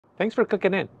Thanks for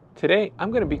clicking in. Today,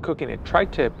 I'm going to be cooking a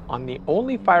tri-tip on the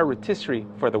only fire rotisserie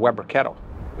for the Weber kettle.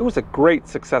 It was a great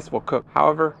successful cook.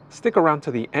 However, stick around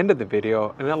to the end of the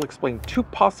video and I'll explain 2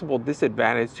 possible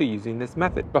disadvantages to using this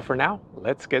method. But for now,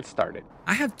 let's get started.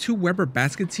 I have 2 Weber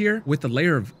baskets here with a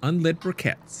layer of unlit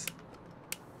briquettes.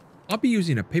 I'll be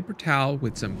using a paper towel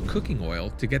with some cooking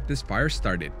oil to get this fire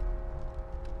started.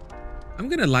 I'm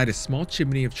going to light a small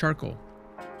chimney of charcoal.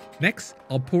 Next,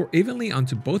 I'll pour evenly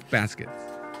onto both baskets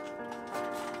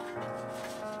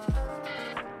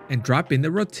and drop in the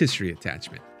rotisserie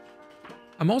attachment.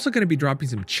 I'm also going to be dropping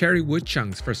some cherry wood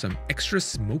chunks for some extra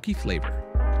smoky flavor.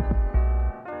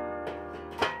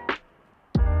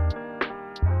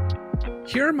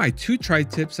 Here are my 2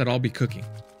 tri-tips that I'll be cooking.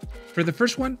 For the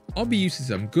first one, I'll be using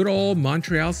some good old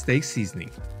Montreal steak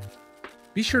seasoning.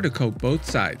 Be sure to coat both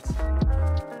sides.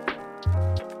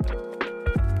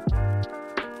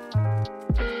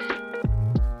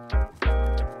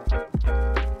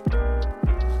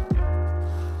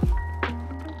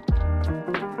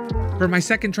 For my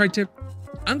second tri-tip,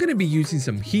 I'm going to be using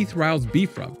some Heath Riles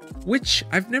beef rub, which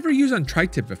I've never used on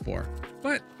tri-tip before,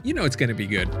 but you know it's going to be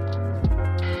good.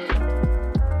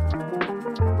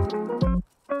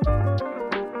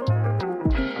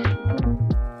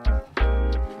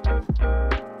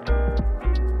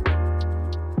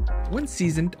 Once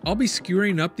seasoned, I'll be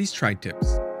skewering up these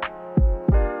tri-tips.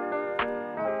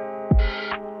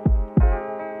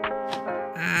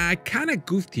 I kinda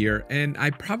goofed here, and I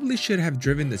probably should have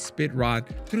driven the spit rod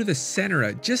through the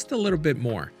center just a little bit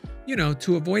more, you know,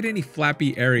 to avoid any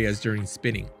flappy areas during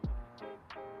spinning.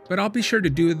 But I'll be sure to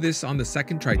do this on the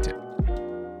second tri-tip.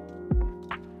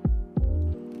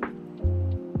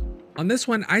 On this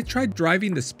one, I tried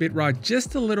driving the spit rod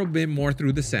just a little bit more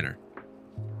through the center,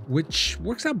 which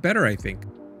works out better, I think.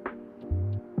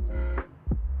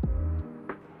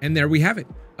 And there we have it,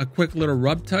 a quick little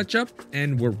rub touch up,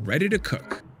 and we're ready to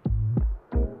cook.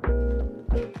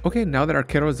 Okay, now that our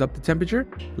kettle is up to temperature,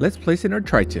 let's place in our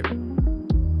tri-tip.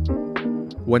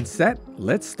 Once set,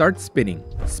 let's start spinning.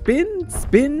 Spin,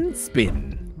 spin,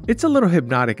 spin. It's a little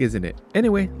hypnotic, isn't it?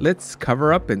 Anyway, let's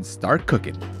cover up and start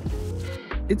cooking.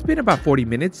 It's been about 40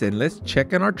 minutes and let's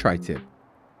check on our tri-tip.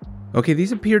 Okay,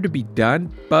 these appear to be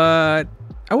done, but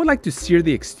I would like to sear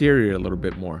the exterior a little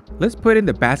bit more. Let's put in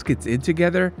the baskets in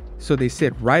together so they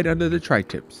sit right under the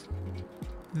tri-tips.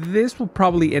 This will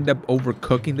probably end up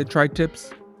overcooking the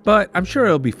tri-tips, but I'm sure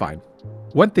it'll be fine.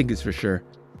 One thing is for sure,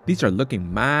 these are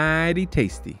looking mighty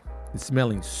tasty and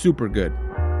smelling super good.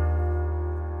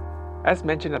 As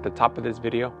mentioned at the top of this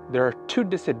video, there are 2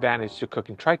 disadvantages to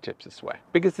cooking tri-tips this way.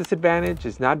 Biggest disadvantage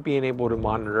is not being able to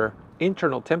monitor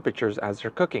internal temperatures as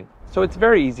they're cooking, so it's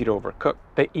very easy to overcook.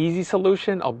 The easy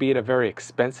solution, albeit a very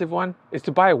expensive one, is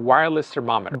to buy a wireless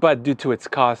thermometer, but due to its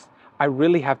cost, I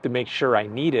really have to make sure I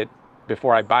need it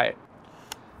before I buy it.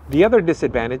 The other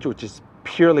disadvantage, which is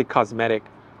purely cosmetic,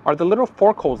 are the little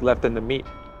fork holes left in the meat.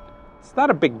 It's not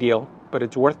a big deal, but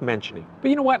it's worth mentioning. But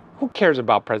you know what? Who cares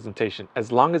about presentation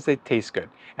as long as they taste good?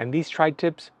 And these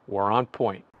tri-tips were on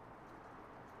point.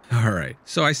 Alright,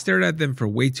 so I stared at them for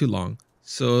way too long,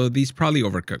 so these probably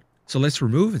overcooked. So let's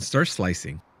remove and start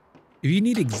slicing. If you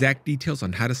need exact details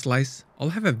on how to slice, I'll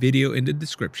have a video in the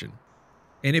description.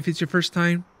 And if it's your first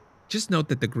time, just note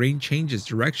that the grain changes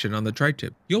direction on the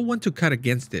tri-tip. You'll want to cut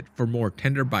against it for more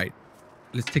tender bite.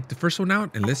 Let's take the first one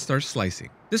out and let's start slicing.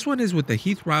 This one is with the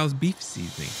Heath Riles beef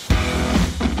seasoning.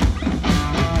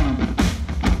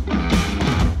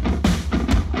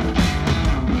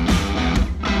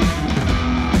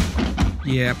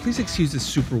 Yeah, please excuse this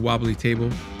super wobbly table.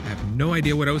 I have no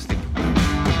idea what I was thinking.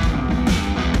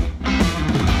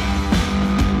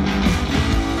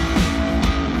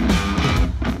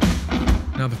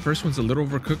 Now the first one's a little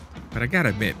overcooked, but I gotta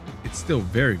admit, it's still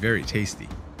very, very tasty.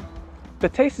 The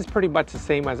taste is pretty much the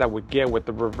same as I would get with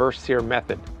the reverse sear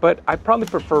method, but I probably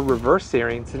prefer reverse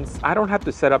searing since I don't have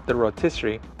to set up the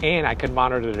rotisserie and I can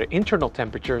monitor the internal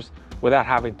temperatures without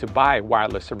having to buy a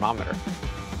wireless thermometer.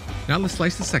 Now let's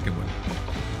slice the second one.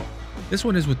 This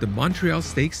one is with the Montreal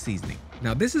steak seasoning.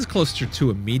 Now this is closer to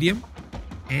a medium,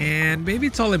 and maybe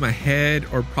it's all in my head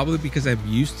or probably because I'm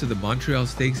used to the Montreal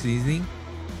steak seasoning,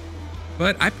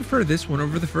 but I prefer this one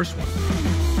over the first one.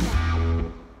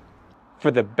 For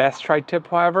the best tri-tip,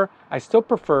 however, I still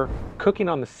prefer cooking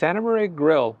on the Santa Maria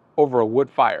grill over a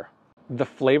wood fire. The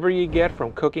flavor you get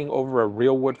from cooking over a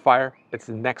real wood fire, it's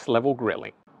next level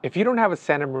grilling. If you don't have a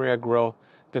Santa Maria grill,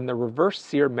 then the reverse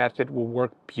sear method will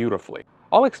work beautifully.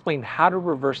 I'll explain how to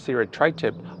reverse sear a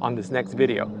tri-tip on this next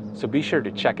video, so be sure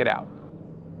to check it out.